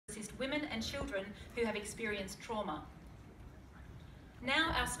women and children who have experienced trauma.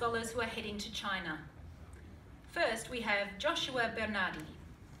 Now our scholars who are heading to China. First, we have Joshua Bernardi.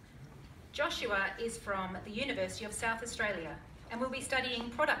 Joshua is from the University of South Australia and will be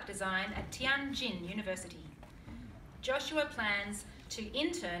studying product design at Tianjin University. Joshua plans to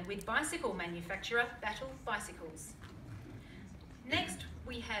intern with bicycle manufacturer Battle Bicycles. Next,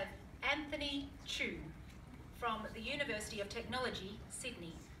 we have Anthony Chu from the University of Technology,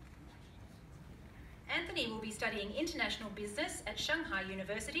 Sydney. Anthony will be studying international business at Shanghai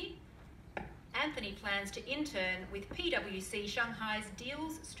University. Anthony plans to intern with PwC Shanghai's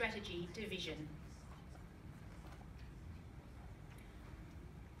Deals Strategy Division.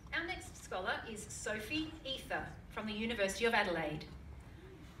 Our next scholar is Sophie Ether from the University of Adelaide.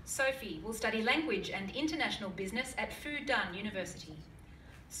 Sophie will study language and international business at Fudan University.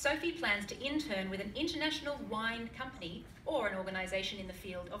 Sophie plans to intern with an international wine company or an organisation in the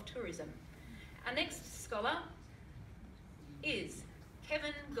field of tourism. Our next scholar is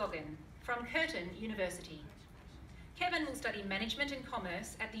Kevin Goggin from Curtin University. Kevin will study Management and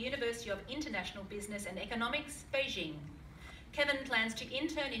Commerce at the University of International Business and Economics, Beijing. Kevin plans to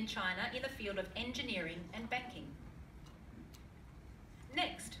intern in China in the field of engineering and banking.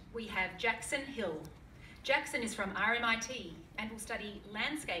 Next, we have Jackson Hill. Jackson is from RMIT and will study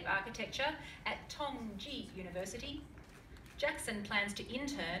landscape architecture at Tongji University. Jackson plans to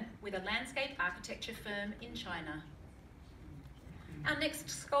intern with a landscape architecture firm in China. Our next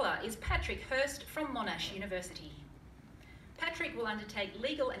scholar is Patrick Hurst from Monash University. Patrick will undertake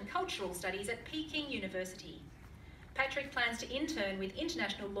legal and cultural studies at Peking University. Patrick plans to intern with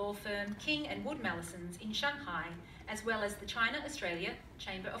international law firm King & Wood Mallesons in Shanghai, as well as the China-Australia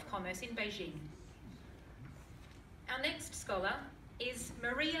Chamber of Commerce in Beijing. Our next scholar is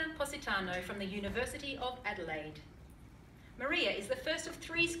Maria Positano from the University of Adelaide. Maria is the first of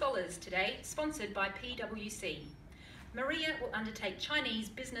 3 scholars today sponsored by PwC. Maria will undertake Chinese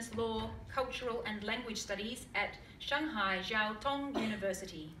business law, cultural and language studies at Shanghai Jiao Tong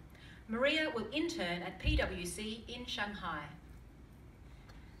University. Maria will intern at PwC in Shanghai.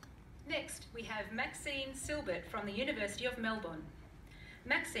 Next, we have Maxine Silbert from the University of Melbourne.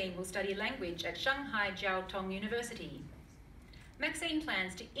 Maxine will study language at Shanghai Jiao Tong University. Maxine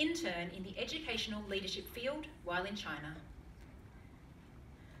plans to intern in the educational leadership field while in China.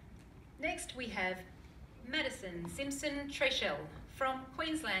 Next, we have Madison Simpson Treschel from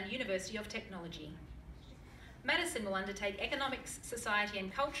Queensland University of Technology. Madison will undertake Economics, Society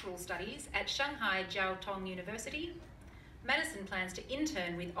and Cultural Studies at Shanghai Jiao Tong University. Madison plans to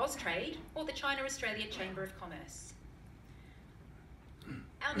intern with Austrade or the China-Australia Chamber of Commerce.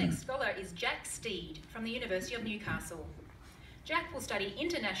 Our next scholar is Jack Steed from the University of Newcastle. Jack will study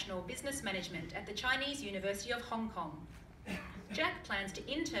International Business Management at the Chinese University of Hong Kong. Jack plans to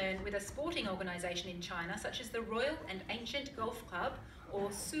intern with a sporting organisation in China such as the Royal and Ancient Golf Club or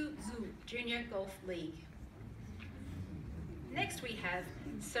Suzhou Junior Golf League. Next we have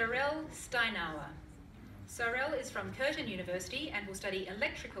Sorel Steinauer. Sorel is from Curtin University and will study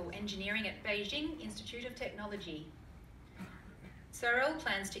electrical engineering at Beijing Institute of Technology. Sorel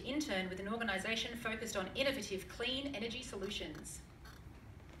plans to intern with an organisation focused on innovative clean energy solutions.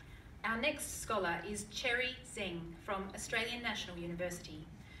 Our next scholar is Cherry Zeng from Australian National University.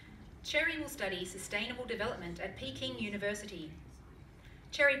 Cherry will study sustainable development at Peking University.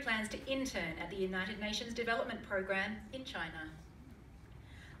 Cherry plans to intern at the United Nations Development Programme in China.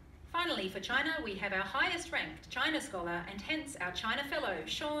 Finally, for China, we have our highest ranked China scholar and hence our China Fellow,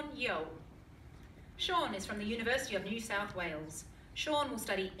 Sean Yeo. Sean is from the University of New South Wales. Sean will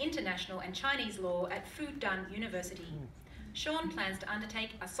study international and Chinese law at Fudan University. Sean plans to undertake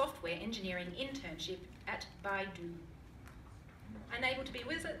a software engineering internship at Baidu. And able to be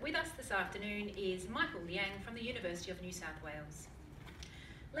with us this afternoon is Michael Liang from the University of New South Wales.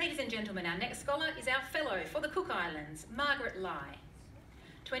 Ladies and gentlemen, our next scholar is our fellow for the Cook Islands, Margaret Lai.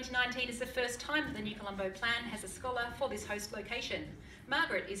 2019 is the first time that the New Colombo Plan has a scholar for this host location.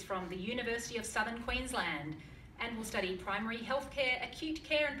 Margaret is from the University of Southern Queensland and will study primary healthcare, acute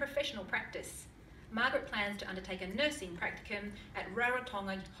care and professional practice. Margaret plans to undertake a nursing practicum at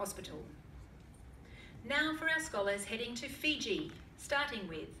Rarotonga Hospital. Now for our scholars heading to Fiji, starting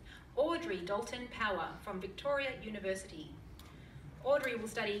with Audrey Dalton Power from Victoria University. Audrey will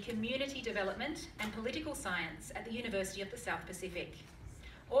study community development and political science at the University of the South Pacific.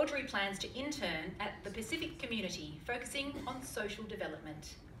 Audrey plans to intern at the Pacific Community, focusing on social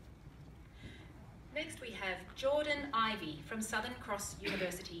development. Next we have Jordan Ivey from Southern Cross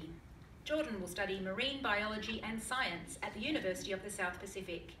University. Jordan will study marine biology and science at the University of the South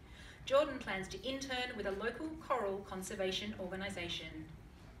Pacific. Jordan plans to intern with a local coral conservation organisation.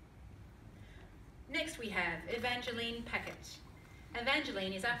 we have Evangeline Packett.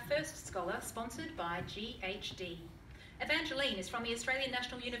 Evangeline is our first scholar sponsored by GHD. Evangeline is from the Australian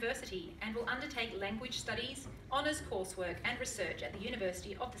National University and will undertake language studies, honours coursework and research at the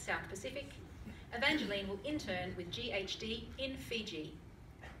University of the South Pacific. Evangeline will intern with GHD in Fiji.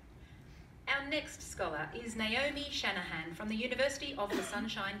 Our next scholar is Naomi Shanahan from the University of the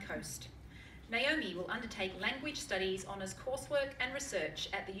Sunshine Coast. Naomi will undertake language studies, honours coursework and research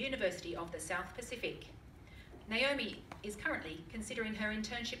at the University of the South Pacific. Naomi is currently considering her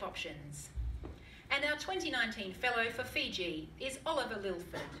internship options. And our 2019 Fellow for Fiji is Oliver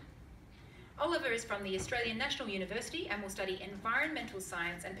Lilford. Oliver is from the Australian National University and will study environmental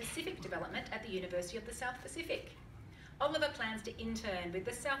science and Pacific development at the University of the South Pacific. Oliver plans to intern with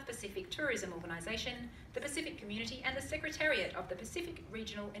the South Pacific Tourism Organisation, the Pacific Community and the Secretariat of the Pacific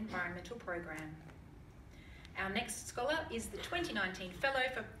Regional Environmental Programme. Our next scholar is the 2019 Fellow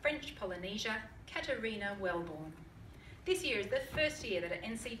for French Polynesia, Katerina Wellborn. This year is the first year that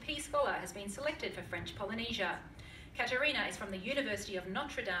an NCP scholar has been selected for French Polynesia. Katerina is from the University of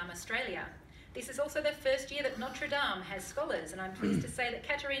Notre Dame, Australia. This is also the first year that Notre Dame has scholars, and I'm pleased to say that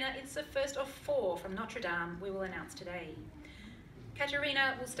Katerina is the first of 4 from Notre Dame we will announce today.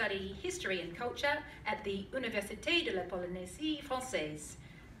 Katerina will study history and culture at the Université de la Polynésie Française.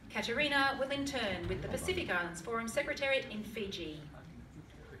 Katerina will intern with the Pacific Islands Forum Secretariat in Fiji.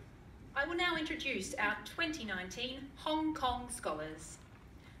 I will now introduce our 2019 Hong Kong scholars.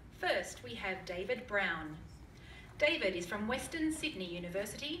 First, we have David Brown. David is from Western Sydney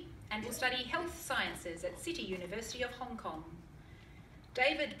University and will study health sciences at City University of Hong Kong.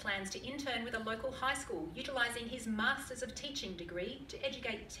 David plans to intern with a local high school, utilising his Masters of Teaching degree to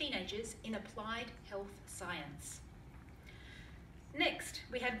educate teenagers in applied health science. Next,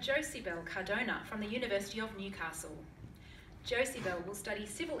 we have Josibel Cardona from the University of Newcastle. Josibel will study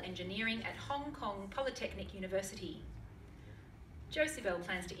civil engineering at Hong Kong Polytechnic University. Josibel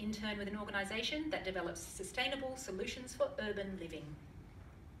plans to intern with an organisation that develops sustainable solutions for urban living.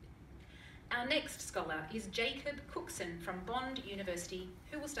 Our next scholar is Jacob Cookson from Bond University,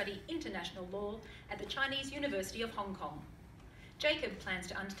 who will study international law at the Chinese University of Hong Kong. Jacob plans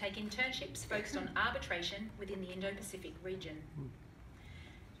to undertake internships focused on arbitration within the Indo-Pacific region.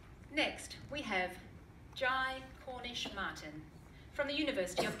 Next, we have Jai Cornish Martin from the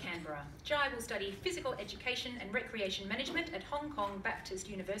University of Canberra. Jai will study physical education and recreation management at Hong Kong Baptist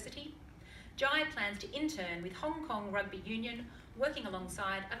University. Jai plans to intern with Hong Kong Rugby Union, working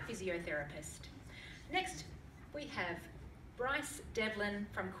alongside a physiotherapist. Next, we have Bryce Devlin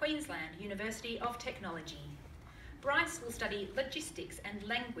from Queensland University of Technology. Bryce will study logistics and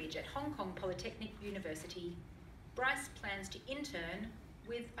language at Hong Kong Polytechnic University. Bryce plans to intern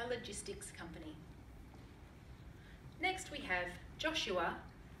with a logistics company. Next, we have Joshua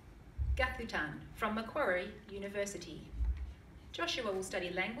Gathutan from Macquarie University. Joshua will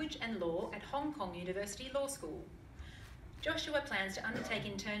study language and law at Hong Kong University Law School. Joshua plans to undertake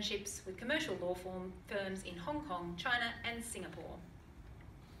internships with commercial law firms in Hong Kong, China and Singapore.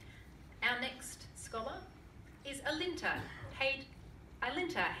 Our next scholar is Alinta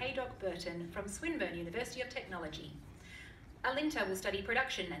Haydock-Burton from Swinburne University of Technology. Alinta will study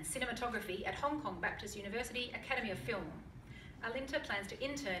production and cinematography at Hong Kong Baptist University Academy of Film. Alinta plans to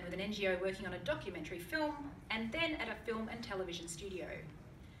intern with an NGO working on a documentary film and then at a film and television studio.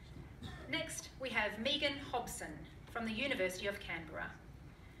 Next, we have Megan Hobson from the University of Canberra.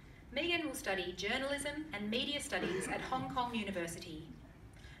 Megan will study journalism and media studies at Hong Kong University.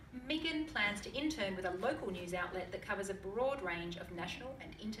 Megan plans to intern with a local news outlet that covers a broad range of national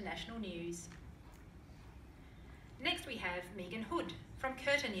and international news. Next we have Megan Hood from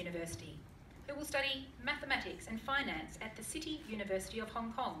Curtin University, who will study mathematics and finance at the City University of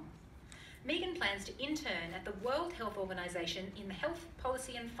Hong Kong. Megan plans to intern at the World Health Organization in the Health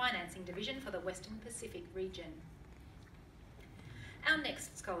Policy and Financing Division for the Western Pacific region. Our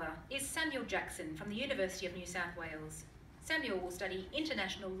next scholar is Samuel Jackson from the University of New South Wales. Samuel will study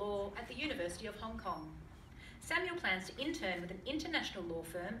international law at the University of Hong Kong. Samuel plans to intern with an international law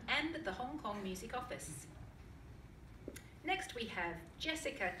firm and the Hong Kong Music Office. Next we have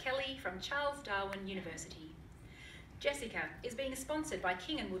Jessica Kelly from Charles Darwin University. Jessica is being sponsored by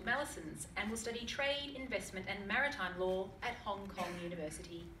King & Wood Mallesons and will study trade, investment and maritime law at Hong Kong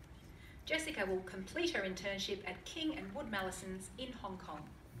University. Jessica will complete her internship at King & Wood Mallesons in Hong Kong.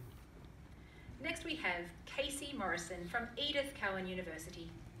 Next we have Casey Morrison from Edith Cowan University.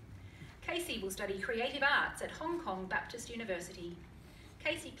 Casey will study creative arts at Hong Kong Baptist University.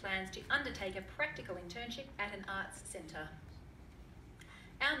 Casey plans to undertake a practical internship at an arts centre.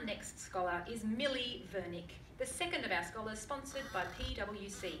 Our next scholar is Millie Vernick, the second of our scholars sponsored by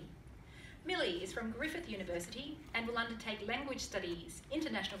PwC. Millie is from Griffith University and will undertake language studies,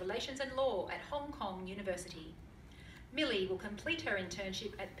 international relations and law at Hong Kong University. Millie will complete her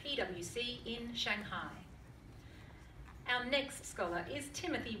internship at PwC in Shanghai. Our next scholar is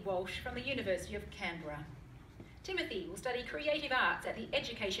Timothy Walsh from the University of Canberra. Timothy will study creative arts at the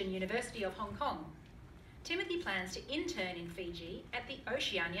Education University of Hong Kong. Timothy plans to intern in Fiji at the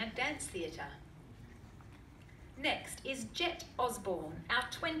Oceania Dance Theatre. Next is Jet Osborne, our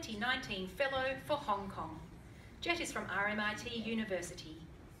 2019 Fellow for Hong Kong. Jet is from RMIT University.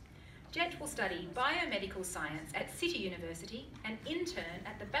 Jet will study biomedical science at City University and intern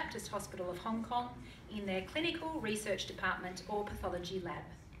at the Baptist Hospital of Hong Kong in their Clinical Research Department or Pathology Lab.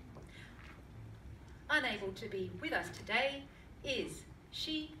 Unable to be with us today is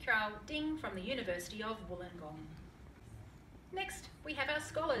Shi Kao Ding from the University of Wollongong. Next, we have our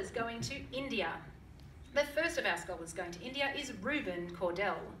scholars going to India. The first of our scholars going to India is Ruben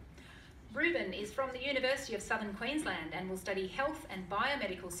Cordell. Ruben is from the University of Southern Queensland and will study health and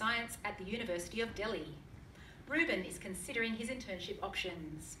biomedical science at the University of Delhi. Ruben is considering his internship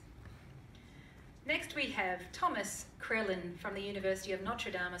options. Next we have Thomas Krellin from the University of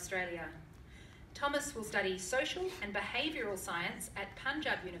Notre Dame, Australia. Thomas will study social and behavioural science at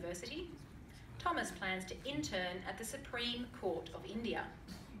Punjab University. Thomas plans to intern at the Supreme Court of India.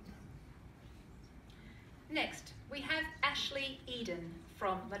 Next, we have Ashley Eden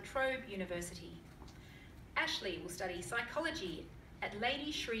from La Trobe University. Ashley will study psychology at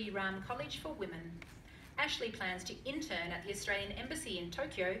Lady Shri Ram College for Women. Ashley plans to intern at the Australian Embassy in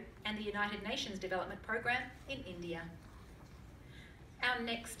Tokyo and the United Nations Development Programme in India. Our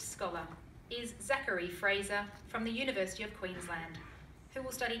next scholar is Zachary Fraser from the University of Queensland, who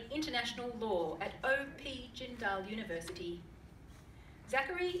will study international law at O.P. Jindal University.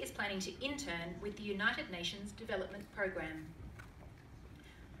 Zachary is planning to intern with the United Nations Development Programme.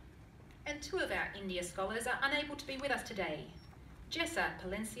 And two of our India scholars are unable to be with us today. Jessa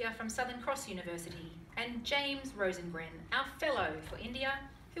Palencia from Southern Cross University and James Rosengren, our Fellow for India,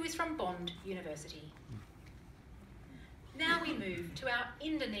 who is from Bond University. Now we move to our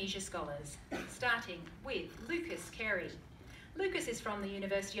Indonesia scholars, starting with Lucas Carey. Lucas is from the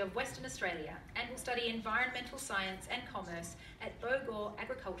University of Western Australia and will study environmental science and commerce at Bogor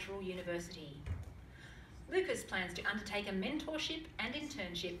Agricultural University. Lucas plans to undertake a mentorship and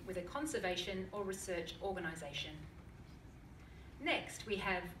internship with a conservation or research organisation. Next, we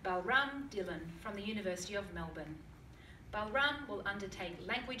have Balram Dillon from the University of Melbourne. Balram will undertake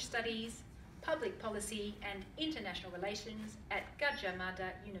language studies, public policy and international relations at Gadjah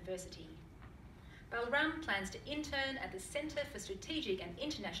Mada University. Balram plans to intern at the Centre for Strategic and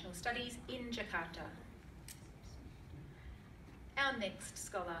International Studies in Jakarta. Our next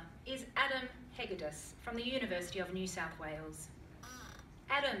scholar is Adam Hegedus from the University of New South Wales.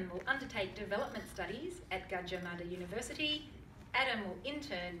 Adam will undertake development studies at Gadjah Mada University. Adam will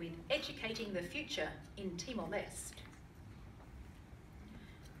intern with Educating the Future in Timor-Leste.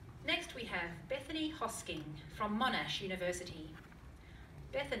 Next we have Bethany Hosking from Monash University.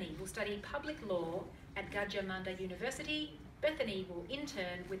 Bethany will study public law at Gadjah Mada University. Bethany will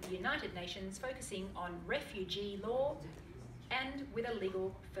intern with the United Nations focusing on refugee law and with a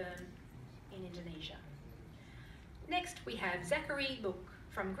legal firm in Indonesia. Next we have Zachary Look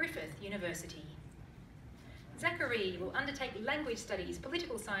from Griffith University. Zachary will undertake language studies,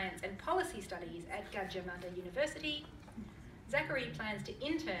 political science and policy studies at Gadjah Mada University. Zachary plans to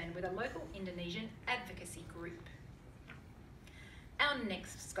intern with a local Indonesian advocacy group. Our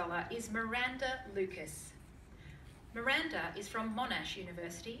next scholar is Miranda Lucas. Miranda is from Monash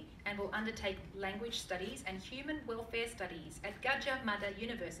University and will undertake language studies and human welfare studies at Gadjah Mada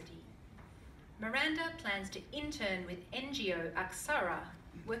University. Miranda plans to intern with NGO Aksara,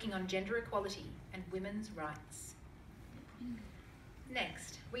 working on gender equality and women's rights.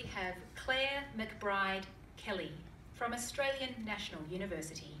 Next, we have Claire McBride Kelly from Australian National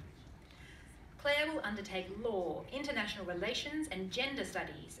University. Claire will undertake law, international relations and gender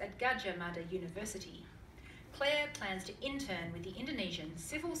studies at Gadjah Mada University. Claire plans to intern with the Indonesian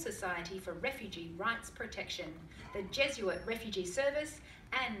Civil Society for Refugee Rights Protection, the Jesuit Refugee Service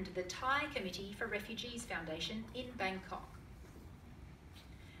and the Thai Committee for Refugees Foundation in Bangkok.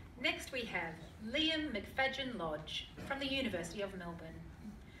 Next we have Liam McFadgen Lodge from the University of Melbourne.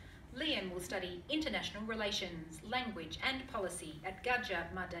 Liam will study international relations, language and policy at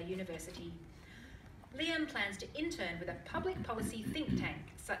Gadjah Mada University. Liam plans to intern with a public policy think tank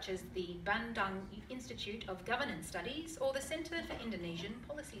such as the Bandung Institute of Governance Studies or the Centre for Indonesian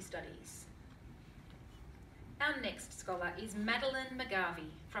Policy Studies. Our next scholar is Madeline McGarvey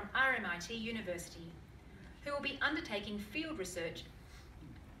from RMIT University, who will be undertaking field research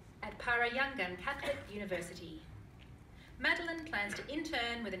at at Parayangan Catholic University. Madeline plans to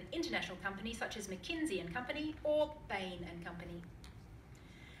intern with an international company such as McKinsey & Company or Bain & Company.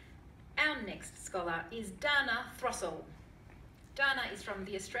 Our next scholar is Dana Throssell. Dana is from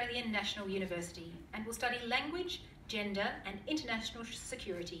the Australian National University and will study language, gender and international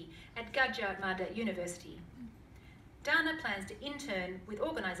security at Gadjah Mada University. Dana plans to intern with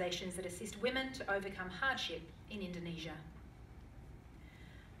organisations that assist women to overcome hardship in Indonesia.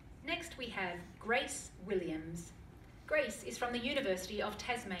 Next we have Grace Williams. Grace is from the University of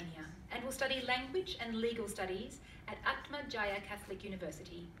Tasmania and will study language and legal studies at Atma Jaya Catholic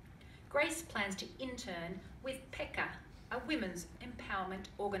University. Grace plans to intern with PECA, a women's empowerment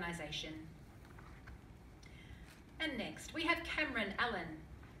organisation. And next we have Cameron Allen.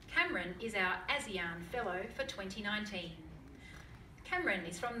 Cameron is our ASEAN Fellow for 2019. Cameron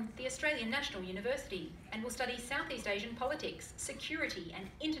is from the Australian National University and will study Southeast Asian politics, security and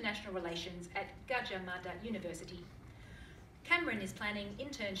international relations at Gadjah Mada University. Cameron is planning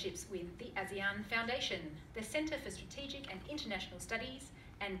internships with the ASEAN Foundation, the Centre for Strategic and International Studies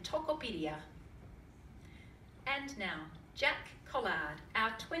and Tokopedia. And now, Jack Collard,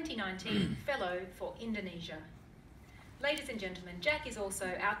 our 2019 Fellow for Indonesia. Ladies and gentlemen, Jack is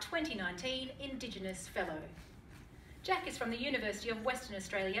also our 2019 Indigenous Fellow. Jack is from the University of Western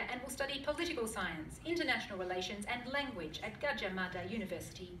Australia and will study political science, international relations and language at Gadjah Mada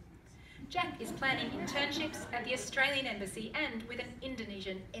University. Jack is planning internships at the Australian Embassy and with an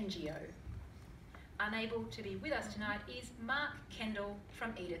Indonesian NGO. Unable to be with us tonight is Mark Kendall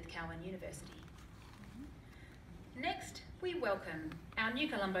from Edith Cowan University. Next, we welcome our New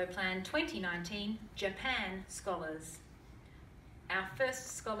Colombo Plan 2019 Japan Scholars. Our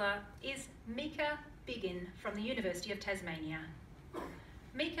first scholar is Mika Biggin from the University of Tasmania.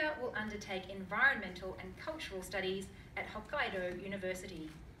 Mika will undertake environmental and cultural studies at Hokkaido University.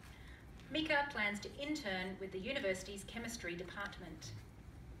 Mika plans to intern with the university's chemistry department.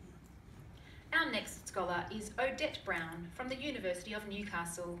 Our next scholar is Odette Brown from the University of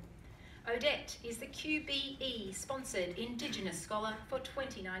Newcastle. Odette is the QBE-sponsored Indigenous Scholar for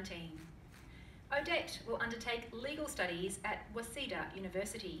 2019. Odette will undertake legal studies at Waseda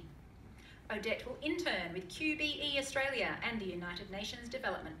University. Odette will intern with QBE Australia and the United Nations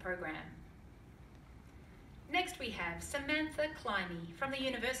Development Programme. Next we have Samantha Climie from the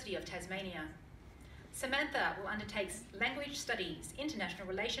University of Tasmania. Samantha will undertake language studies, international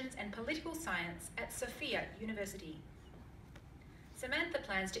relations and political science at Sophia University. Samantha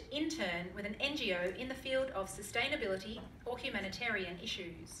plans to intern with an NGO in the field of sustainability or humanitarian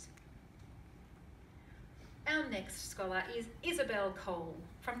issues. Our next scholar is Isabel Cole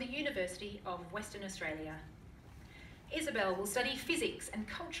from the University of Western Australia. Isabel will study physics and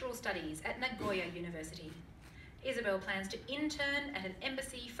cultural studies at Nagoya University. Isabel plans to intern at an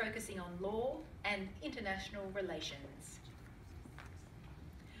embassy focusing on law and international relations.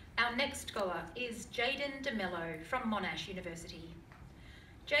 Our next scholar is Jayden DeMello from Monash University.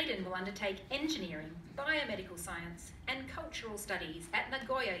 Jayden will undertake engineering, biomedical science and cultural studies at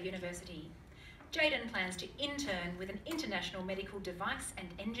Nagoya University. Jayden plans to intern with an international medical device and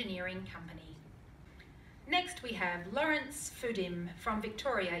engineering company. Next we have Lawrence Fudim from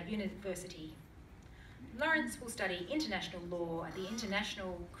Victoria University. Lawrence will study international law at the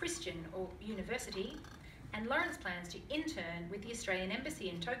International Christian University, and Lawrence plans to intern with the Australian Embassy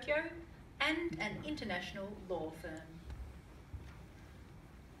in Tokyo and an international law firm.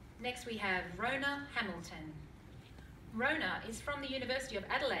 Next we have Rona Hamilton. Rona is from the University of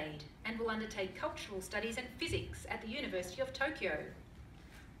Adelaide and will undertake cultural studies and physics at the University of Tokyo.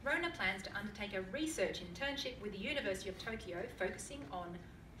 Rona plans to undertake a research internship with the University of Tokyo focusing on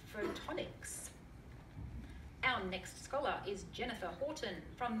photonics. Our next scholar is Jennifer Horton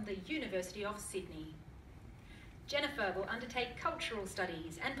from the University of Sydney. Jennifer will undertake cultural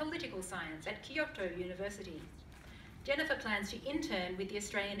studies and political science at Kyoto University. Jennifer plans to intern with the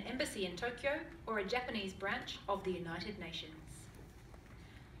Australian Embassy in Tokyo or a Japanese branch of the United Nations.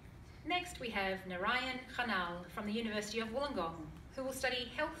 Next we have Narayan Khanal from the University of Wollongong, who will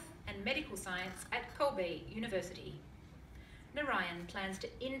study health and medical science at Kobe University. Narayan plans to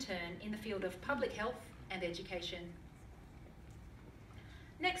intern in the field of public health and education.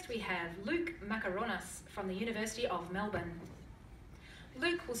 Next we have Luke Makaronas from the University of Melbourne.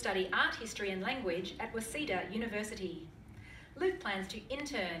 Luke will study art history and language at Waseda University. Luke plans to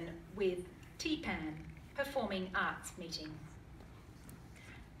intern with TPAN, Performing Arts Meeting.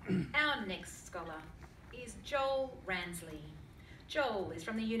 Our next scholar is Joel Ransley. Joel is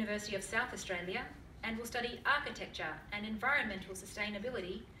from the University of South Australia and will study architecture and environmental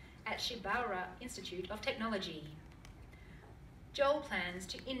sustainability at Shibara Institute of Technology. Joel plans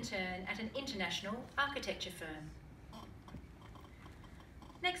to intern at an international architecture firm.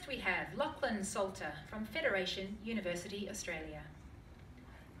 Next we have Lachlan Salter from Federation University, Australia.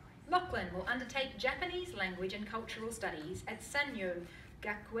 Lachlan will undertake Japanese language and cultural studies at Sanyo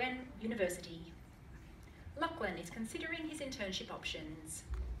Gakuen University. Lachlan is considering his internship options.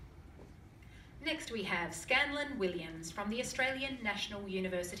 Next we have Scanlon Williams from the Australian National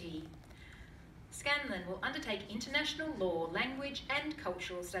University. Scanlon will undertake international law, language and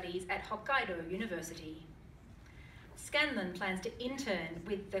cultural studies at Hokkaido University. Scanlon plans to intern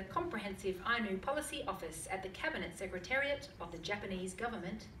with the Comprehensive Ainu Policy Office at the Cabinet Secretariat of the Japanese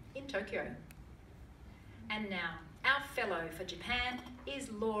Government in Tokyo. And now, our fellow for Japan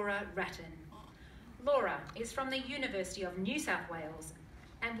is Laura Ratton. Laura is from the University of New South Wales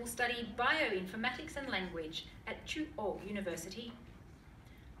and will study bioinformatics and language at Chuo University.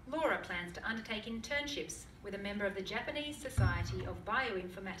 Laura plans to undertake internships with a member of the Japanese Society of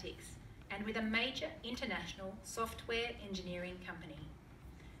Bioinformatics and with a major international software engineering company.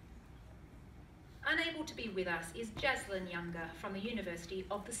 Unable to be with us is Jaslyn Younger from the University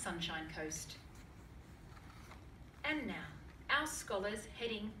of the Sunshine Coast. And now, our scholars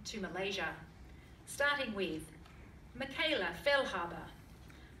heading to Malaysia, starting with Michaela Fellhaber.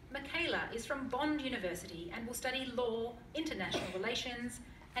 Michaela is from Bond University and will study law, international relations,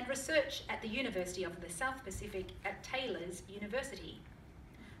 and research at the University of the South Pacific at Taylor's University.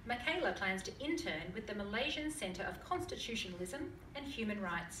 Michaela plans to intern with the Malaysian Centre of Constitutionalism and Human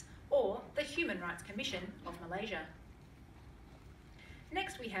Rights, or the Human Rights Commission of Malaysia.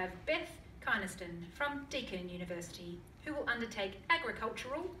 Next we have Beth Kynaston from Deakin University, who will undertake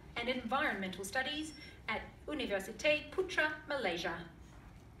agricultural and environmental studies at Université Putra, Malaysia.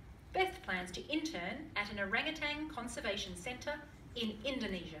 Beth plans to intern at an orangutan conservation centre in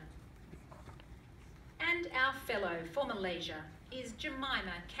Indonesia. And our fellow for Malaysia is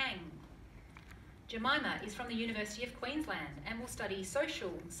Jemima Kang. Jemima is from the University of Queensland and will study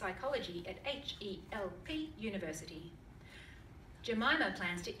social psychology at HELP University. Jemima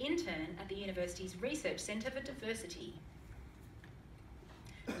plans to intern at the university's Research Centre for Diversity.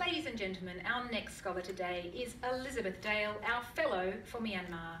 Ladies and gentlemen, our next scholar today is Elizabeth Dale, our fellow for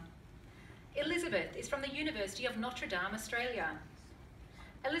Myanmar. Elizabeth is from the University of Notre Dame, Australia.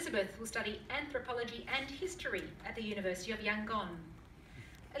 Elizabeth will study anthropology and history at the University of Yangon.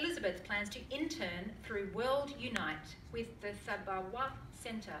 Elizabeth plans to intern through World Unite with the Sabawa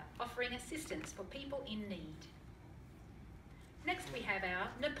Centre, offering assistance for people in need. Next we have our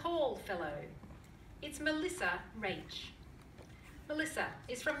Nepal Fellow. It's Melissa Rach. Melissa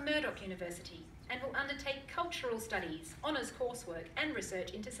is from Murdoch University and will undertake cultural studies, honours coursework and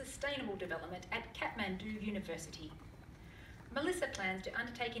research into sustainable development at Kathmandu University. Melissa plans to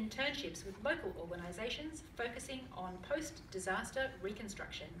undertake internships with local organisations focusing on post-disaster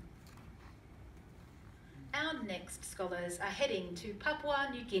reconstruction. Our next scholars are heading to Papua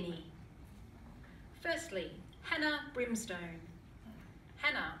New Guinea. Firstly, Hannah Brimstone.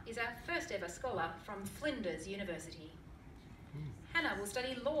 Hannah is our first ever scholar from Flinders University. Hannah will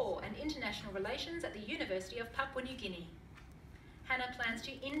study law and international relations at the University of Papua New Guinea. Hannah plans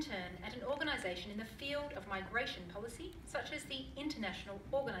to intern at an organisation in the field of migration policy, such as the International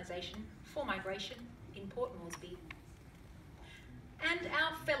Organisation for Migration in Port Moresby. And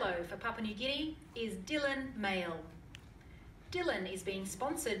our fellow for Papua New Guinea is Dylan Mayle. Dylan is being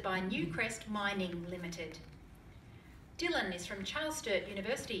sponsored by Newcrest Mining Limited. Dylan is from Charles Sturt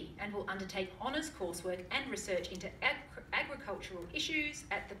University and will undertake honours coursework and research into agricultural issues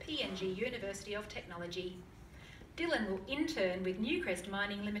at the PNG University of Technology. Dylan will intern with Newcrest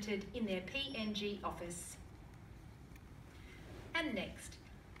Mining Limited in their PNG office. And next,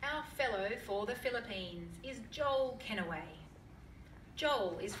 our fellow for the Philippines is Joel Kennaway.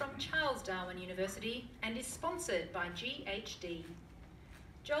 Joel is from Charles Darwin University and is sponsored by GHD.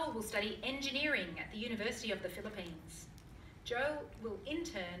 Joel will study engineering at the University of the Philippines. Joel will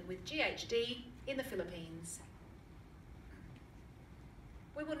intern with GHD in the Philippines.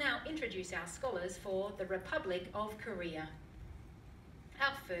 We will now introduce our scholars for the Republic of Korea.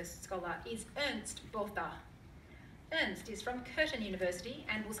 Our first scholar is Ernst Botha. Ernst is from Curtin University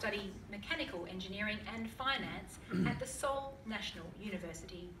and will study mechanical engineering and finance at the Seoul National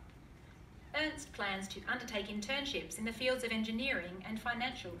University. Ernst plans to undertake internships in the fields of engineering and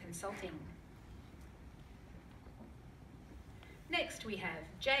financial consulting. Next we have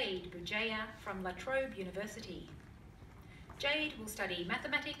Jade Bujaya from La Trobe University. Jade will study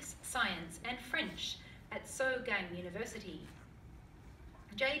mathematics, science and French at Sogang University.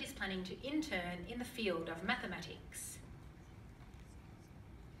 Jade is planning to intern in the field of mathematics.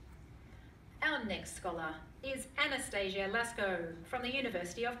 Our next scholar is Anastasia Lasko from the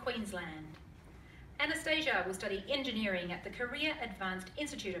University of Queensland. Anastasia will study engineering at the Korea Advanced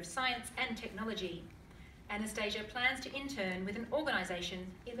Institute of Science and Technology. Anastasia plans to intern with an organisation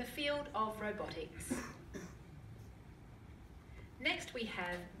in the field of robotics. Next we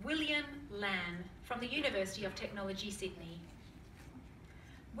have William Lamb from the University of Technology, Sydney.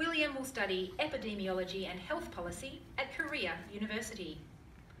 William will study epidemiology and health policy at Korea University.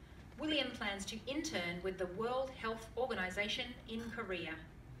 William plans to intern with the World Health Organization in Korea.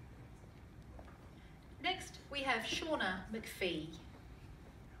 Next, we have Shauna McPhee.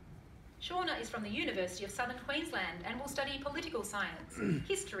 Shauna is from the University of Southern Queensland and will study political science,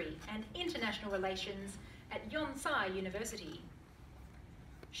 history and international relations at Yonsei University.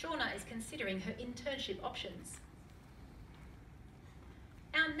 Shauna is considering her internship options.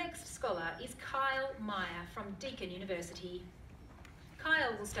 Our next scholar is Kyle Meyer from Deakin University.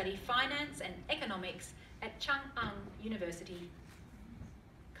 Kyle will study finance and economics at Chang'an University.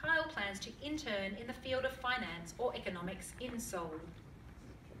 Kyle plans to intern in the field of finance or economics in Seoul.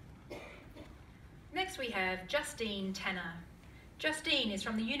 Next we have Justine Tanner. Justine is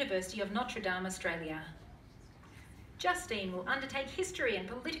from the University of Notre Dame, Australia. Justine will undertake history and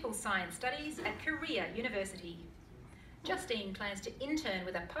political science studies at Korea University. Justine plans to intern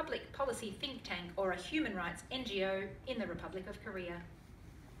with a public policy think tank or a human rights NGO in the Republic of Korea.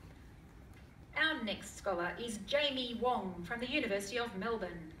 Our next scholar is Jamie Wong from the University of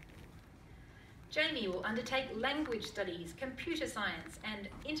Melbourne. Jamie will undertake language studies, computer science and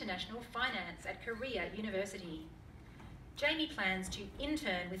international finance at Korea University. Jamie plans to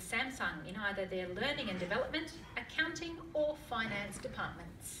intern with Samsung in either their learning and development, accounting or finance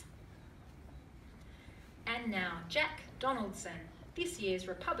departments. And now Jack Donaldson, this year's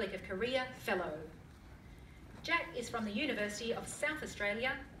Republic of Korea Fellow. Jack is from the University of South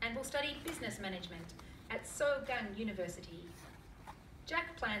Australia and will study business management at Sogang University.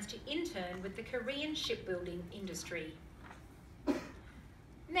 Jack plans to intern with the Korean shipbuilding industry.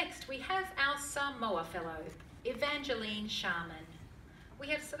 Next, we have our Samoa Fellow, Evangeline Sharman. We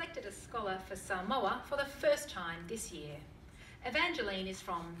have selected a scholar for Samoa for the first time this year. Evangeline is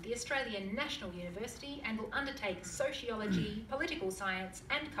from the Australian National University and will undertake sociology, political science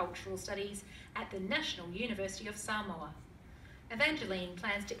and cultural studies at the National University of Samoa. Evangeline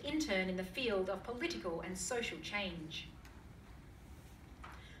plans to intern in the field of political and social change.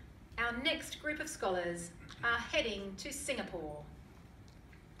 Our next group of scholars are heading to Singapore.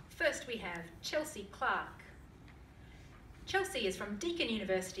 First we have Chelsea Clark. Chelsea is from Deakin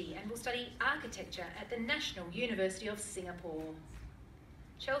University and will study architecture at the National University of Singapore.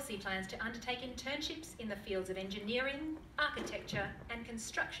 Chelsea plans to undertake internships in the fields of engineering, architecture and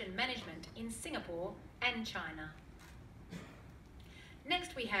construction management in Singapore and China.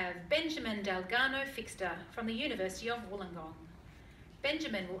 Next we have Benjamin Delgado Fixter from the University of Wollongong.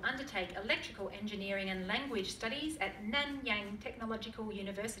 Benjamin will undertake electrical engineering and language studies at Nanyang Technological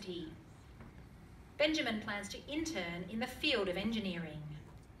University. Benjamin plans to intern in the field of engineering.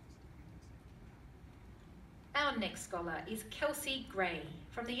 Our next scholar is Kelsey Gray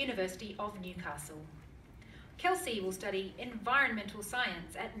from the University of Newcastle. Kelsey will study environmental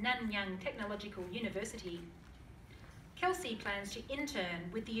science at Nanyang Technological University. Kelsey plans to intern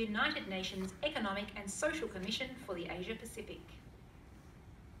with the United Nations Economic and Social Commission for the Asia-Pacific.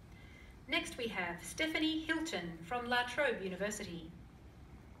 Next we have Stephanie Hilton from La Trobe University.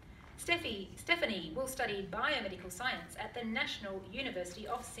 Stephanie will study biomedical science at the National University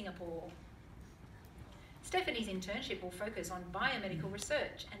of Singapore. Stephanie's internship will focus on biomedical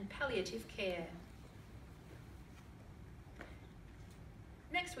research and palliative care.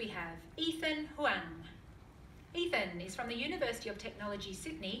 Next we have Ethan Huang. Ethan is from the University of Technology,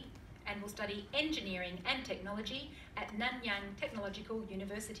 Sydney and will study engineering and technology at Nanyang Technological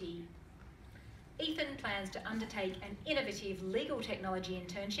University. Ethan plans to undertake an innovative legal technology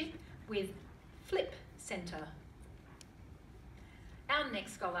internship with Flip Centre. Our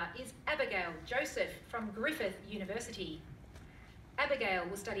next scholar is Abigail Joseph from Griffith University. Abigail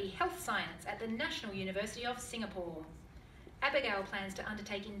will study health science at the National University of Singapore. Abigail plans to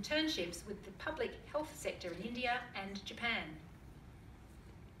undertake internships with the public health sector in India and Japan.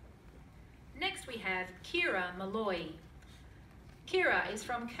 Next we have Kira Malloy. Kira is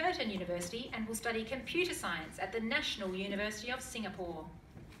from Curtin University and will study computer science at the National University of Singapore.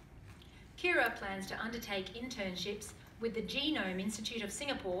 Kira plans to undertake internships with the Genome Institute of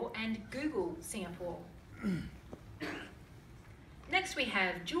Singapore and Google Singapore. Next we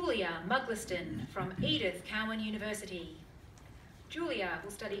have Julia Mugliston from Edith Cowan University. Julia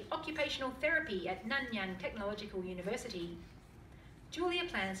will study occupational therapy at Nanyang Technological University. Julia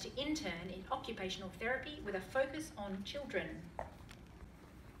plans to intern in occupational therapy with a focus on children.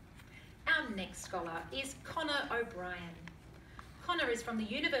 Our next scholar is Connor O'Brien. Connor is from the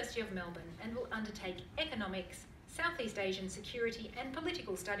University of Melbourne and will undertake Economics, Southeast Asian Security and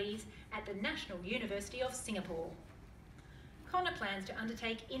Political Studies at the National University of Singapore. Connor plans to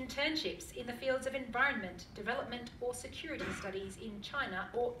undertake internships in the fields of environment, development or security studies in China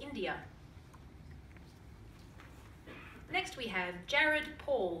or India. Next we have Jared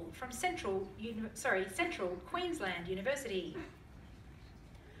Paul from Central Queensland University.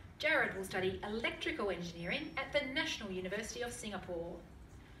 Jared will study electrical engineering at the National University of Singapore.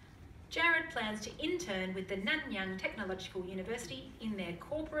 Jared plans to intern with the Nanyang Technological University in their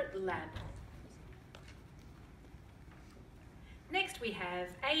corporate lab. Next we have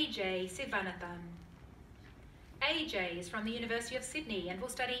AJ Sivanathan. AJ is from the University of Sydney and will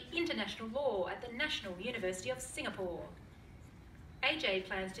study international law at the National University of Singapore. AJ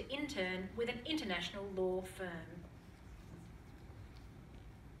plans to intern with an international law firm.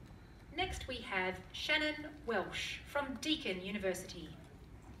 Next we have Shannon Welsh from Deakin University.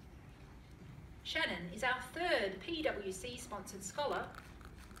 Shannon is our third PwC-sponsored scholar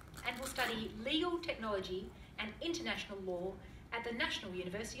and will study legal technology and international law at the National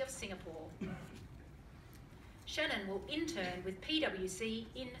University of Singapore. Shannon will intern with PwC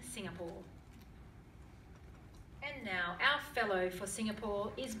in Singapore. And now our fellow for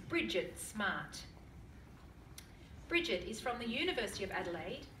Singapore is Bridget Smart. Bridget is from the University of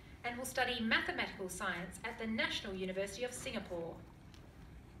Adelaide and will study mathematical science at the National University of Singapore.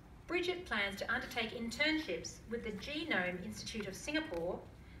 Bridget plans to undertake internships with the Genome Institute of Singapore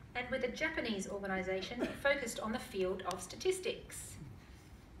and with a Japanese organisation focused on the field of statistics.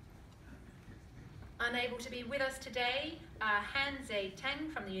 Unable to be with us today are Hanze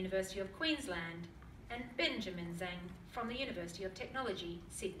Tang from the University of Queensland and Benjamin Zhang from the University of Technology,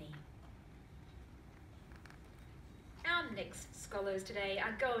 Sydney. Our next scholars today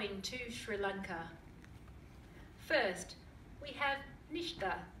are going to Sri Lanka. First, we have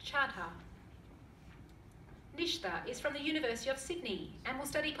Nishtha Chadha. Nishtha is from the University of Sydney and will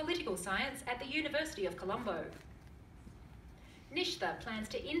study political science at the University of Colombo. Nishtha plans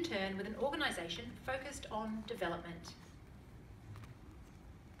to intern with an organisation focused on development.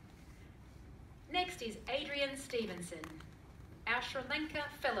 Next is Adrian Stevenson, our Sri Lanka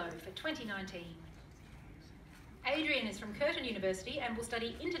Fellow for 2019. Adrian is from Curtin University and will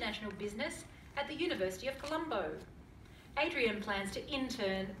study international business at the University of Colombo. Adrian plans to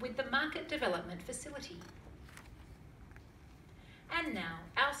intern with the Market Development Facility. And now,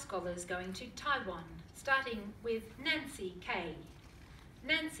 our scholars going to Taiwan, starting with Nancy Kay.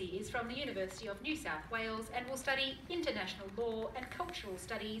 Nancy is from the University of New South Wales and will study international law and cultural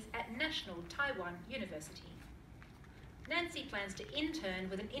studies at National Taiwan University. Nancy plans to intern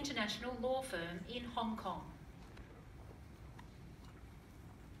with an international law firm in Hong Kong.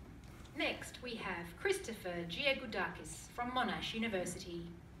 Next, we have Christopher Giagoudakis from Monash University.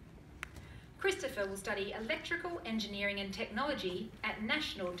 Christopher will study electrical engineering and technology at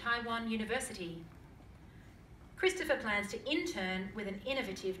National Taiwan University. Christopher plans to intern with an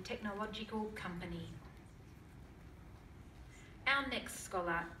innovative technological company. Our next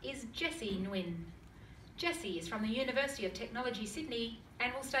scholar is Jessie Nguyen. Jessie is from the University of Technology, Sydney,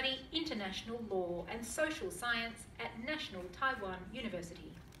 and will study international law and social science at National Taiwan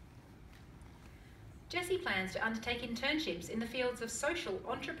University. Jessie plans to undertake internships in the fields of social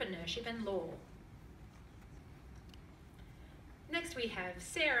entrepreneurship and law. Next we have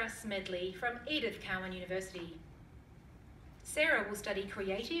Sarah Smedley from Edith Cowan University. Sarah will study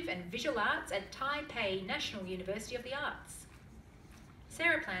creative and visual arts at Taipei National University of the Arts.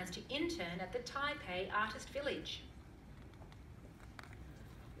 Sarah plans to intern at the Taipei Artist Village.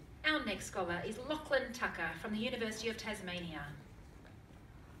 Our next scholar is Lachlan Tucker from the University of Tasmania.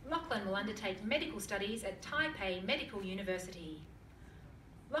 Lachlan will undertake medical studies at Taipei Medical University.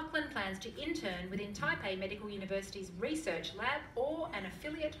 Lachlan plans to intern within Taipei Medical University's research lab or an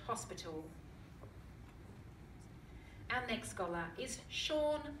affiliate hospital. Our next scholar is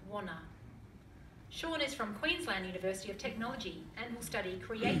Sean Warner. Sean is from Queensland University of Technology and will study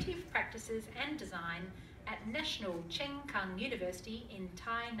creative practices and design at National Cheng Kung University in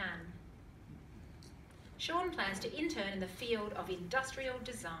Tainan. Sean plans to intern in the field of industrial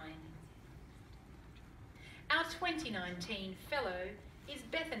design. Our 2019 fellow is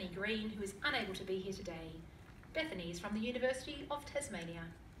Bethany Green, who is unable to be here today. Bethany is from the University of Tasmania.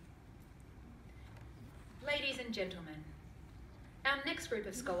 Ladies and gentlemen, our next group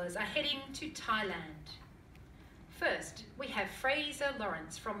of scholars are heading to Thailand. First, we have Fraser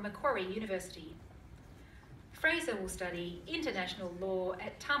Lawrence from Macquarie University. Fraser will study international law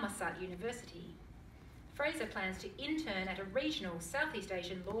at Thammasat University. Fraser plans to intern at a regional Southeast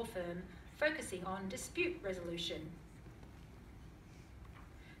Asian law firm focusing on dispute resolution.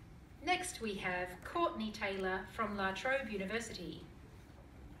 Next we have Courtney Taylor from La Trobe University.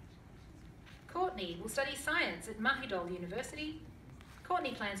 Courtney will study science at Mahidol University.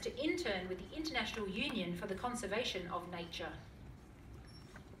 Courtney plans to intern with the International Union for the Conservation of Nature.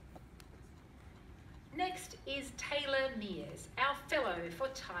 Next is Taylor Mears, our fellow for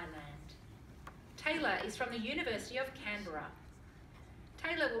Thailand. Taylor is from the University of Canberra.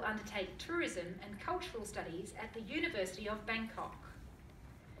 Taylor will undertake tourism and cultural studies at the University of Bangkok.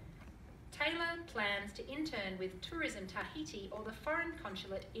 Taylor plans to intern with Tourism Tahiti or the Foreign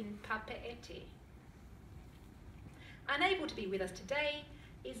Consulate in Papeete. Unable to be with us today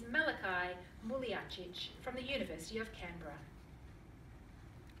is Malachi Muliacic from the University of Canberra.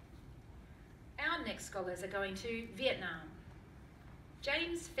 Our next scholars are going to Vietnam.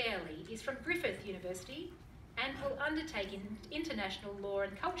 James Fairley is from Griffith University and will undertake international law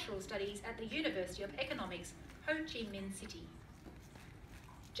and cultural studies at the University of Economics, Ho Chi Minh City.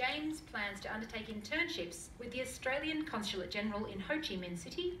 James plans to undertake internships with the Australian Consulate General in Ho Chi Minh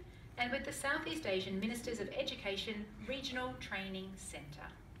City and with the Southeast Asian Ministers of Education Regional Training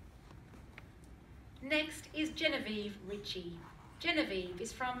Centre. Next is Genevieve Ritchie. Genevieve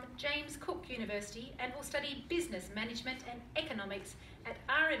is from James Cook University and will study business management and economics at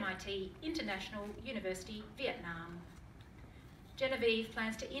RMIT International University, Vietnam. Genevieve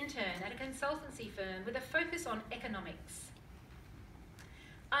plans to intern at a consultancy firm with a focus on economics.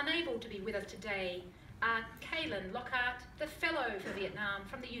 Unable to be with us today are Kaylin Lockhart, the Fellow for Vietnam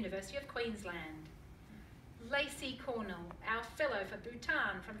from the University of Queensland. Lacey Cornell, our Fellow for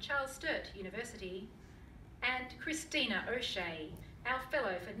Bhutan from Charles Sturt University. And Christina O'Shea, our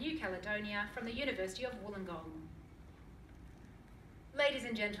Fellow for New Caledonia from the University of Wollongong. Ladies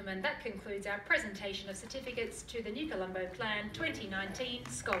and gentlemen, that concludes our presentation of certificates to the New Colombo Plan 2019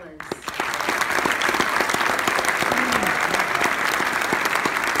 Scholars.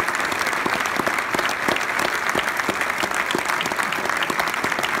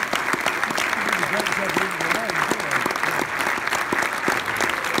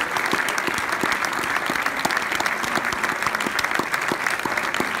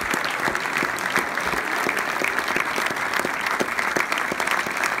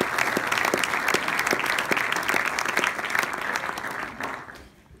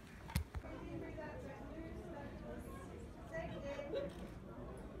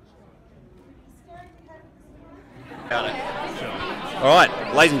 All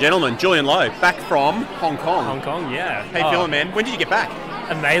right, ladies and gentlemen, Julian Lowe, back from Hong Kong. Hong Kong, yeah. How you feeling, man? When did you get back?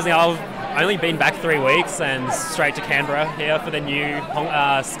 Amazing. I've only been back 3 weeks and straight to Canberra here for the new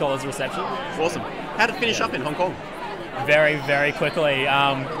Scholars reception. Awesome. How did it finish up in Hong Kong? Very, very quickly.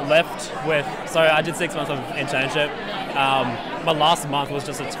 Left with, so I did 6 months of internship. My last month was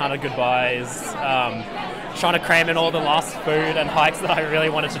just a ton of goodbyes. Trying to cram in all the last food and hikes that I really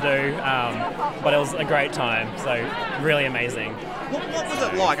wanted to do, but it was a great time, so really amazing. What was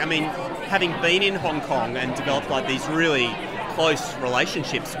it like? I mean, having been in Hong Kong and developed like these really close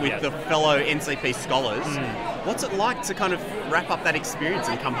relationships with the fellow NCP scholars, what's it like to kind of wrap up that experience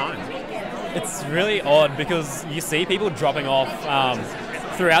and come home? It's really odd because you see people dropping off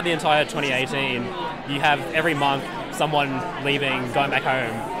throughout the entire 2018. You have every month someone leaving, going back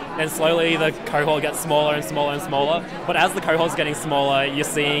home. And slowly the cohort gets smaller and smaller and smaller. But as the cohort's getting smaller, you're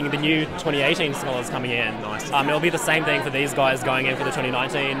seeing the new 2018 scholars coming in. Nice. It'll be the same thing for these guys going in for the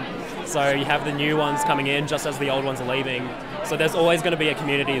 2019. So you have the new ones coming in just as the old ones are leaving. So there's always going to be a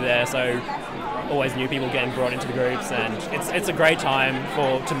community there. So always new people getting brought into the groups, and it's a great time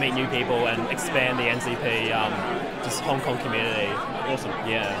to meet new people and expand the NCP just Hong Kong community. Awesome.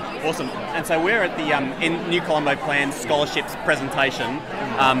 Yeah. Awesome. And so we're at the New Colombo Plan Scholarships presentation.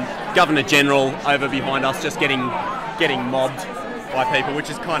 Governor General over behind us, just getting mobbed by people, which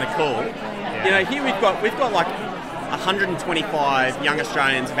is kind of cool. Yeah. You know, here we've got like 125 young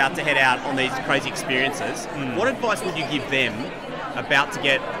Australians about to head out on these crazy experiences. What advice would you give them about to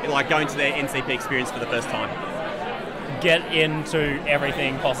get, like, going to their NCP experience for the first time? Get into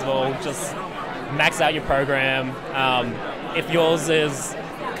everything possible. Just max out your program. If yours is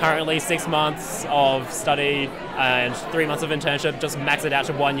currently 6 months of study and 3 months of internship, just max it out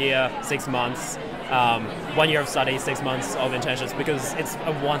to 1 year, 6 months. 1 year of study, 6 months of internships, because it's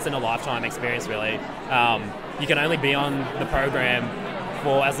a once in a lifetime experience, really. You can only be on the program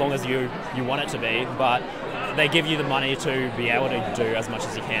for as long as you want it to be, but they give you the money to be able to do as much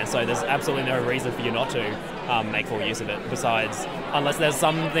as you can. So there's absolutely no reason for you not to make full use of it. Besides, unless there's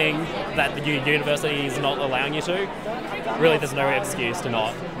something that the university is not allowing you to, really there's no excuse to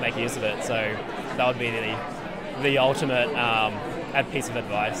not make use of it. So that would be the ultimate piece of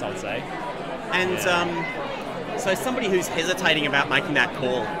advice, I would say. And so somebody who's hesitating about making that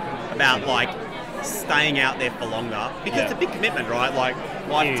call, about like staying out there for longer, because it's a big commitment, right? Like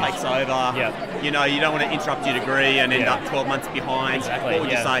life takes over. You know, you don't want to interrupt your degree and end up 12 months behind. Exactly. What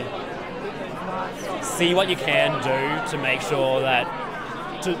would you say? See what you can do to make sure that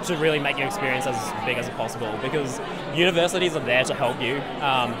to really make your experience as big as possible, because universities are there to help you.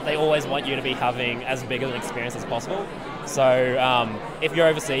 They always want you to be having as big of an experience as possible. So if you're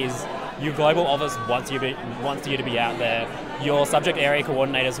overseas, your global office wants you to be out there. Your subject area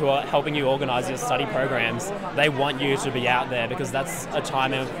coordinators who are helping you organise your study programs, they want you to be out there, because that's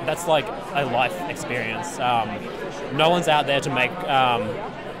that's like a life experience. No one's out there to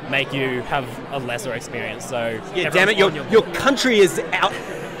make you have a lesser experience. So yeah, damn it, your country is out,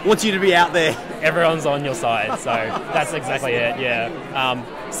 wants you to be out there. Everyone's on your side, so that's exactly it.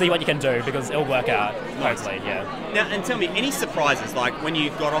 Yeah, see what you can do, because it'll work out. Hopefully, yeah. Now, and tell me, any surprises, like when you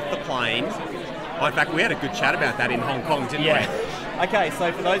got off the plane? Oh, in fact, we had a good chat about that in Hong Kong, didn't we? Okay,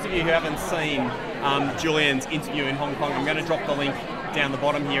 so for those of you who haven't seen Julian's interview in Hong Kong, I'm going to drop the link down the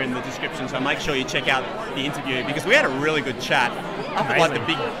bottom here in the description, so make sure you check out the interview, because we had a really good chat up at like the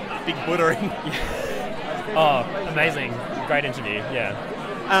big Buddha. Oh, amazing. Great interview, yeah.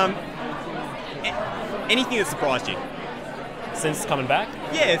 Anything that surprised you? Since coming back?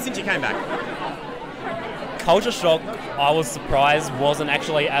 Yeah, since you came back. Culture shock, I was surprised, wasn't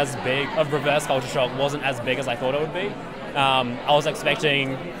actually as big. A reverse culture shock wasn't as big as I thought it would be. I was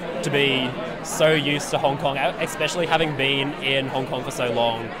expecting to be so used to Hong Kong, especially having been in Hong Kong for so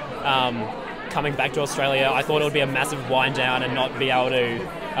long. Coming back to Australia, I thought it would be a massive wind down and not be able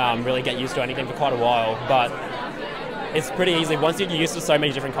to really get used to anything for quite a while. But it's pretty easy. Once you're used to so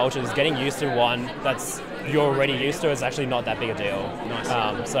many different cultures, getting used to one that's you're already used to is actually not that big a deal.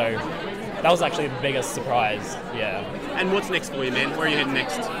 Nice. So that was actually the biggest surprise, yeah. And what's next for you, man? Where are you heading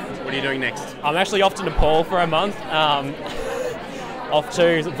next? What are you doing next? I'm actually off to Nepal for a month, off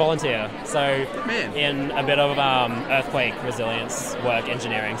to volunteer. So in a bit of earthquake resilience work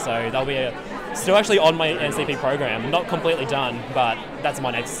engineering. So that'll be still actually on my NCP program. Not completely done, but that's my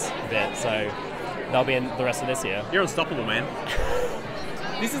next bit. So that'll be in the rest of this year. You're unstoppable, man.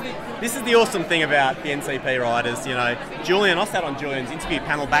 This is the awesome thing about the NCP riders, you know. Julian, I sat on Julian's interview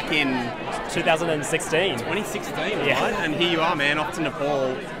panel back in 2016. 2016, right? And here you are, man, off to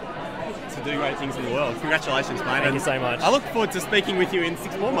Nepal to do great things in the world. Congratulations, mate. Thank you so much. I look forward to speaking with you in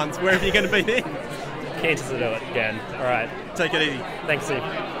 6 more months, wherever you're going to be then. Keen to do it again. All right. Take it easy. Thanks, Steve.